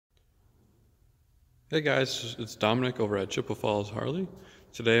Hey guys, it's Dominic over at Chippewa Falls Harley.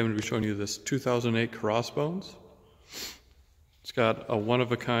 Today I'm going to be showing you this 2008 Crossbones. It's got a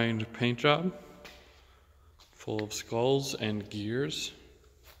one-of-a-kind paint job, full of skulls and gears.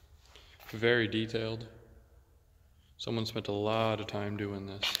 Very detailed. Someone spent a lot of time doing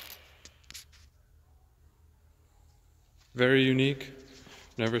this. Very unique.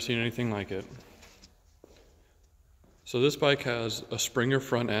 Never seen anything like it. So this bike has a Springer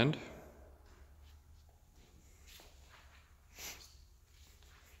front end.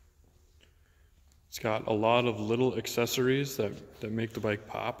 It's got a lot of little accessories that make the bike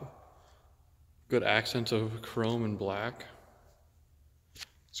pop. Good accents of chrome and black.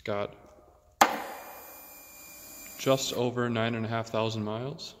 It's got just over 9,500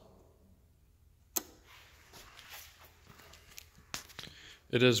 miles.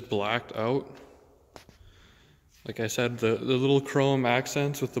 It is blacked out. Like I said, the little chrome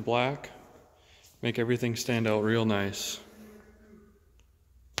accents with the black make everything stand out real nice.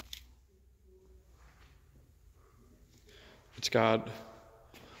 It's got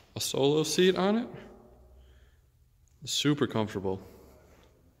a solo seat on it. Super comfortable.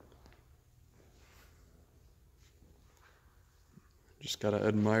 Just gotta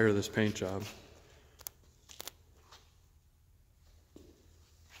admire this paint job.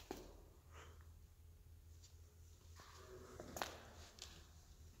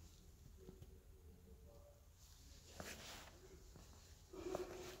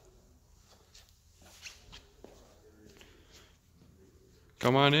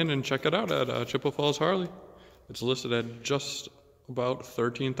 Come on in and check it out at Chippewa Falls Harley. It's listed at just about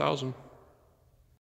 $13,000.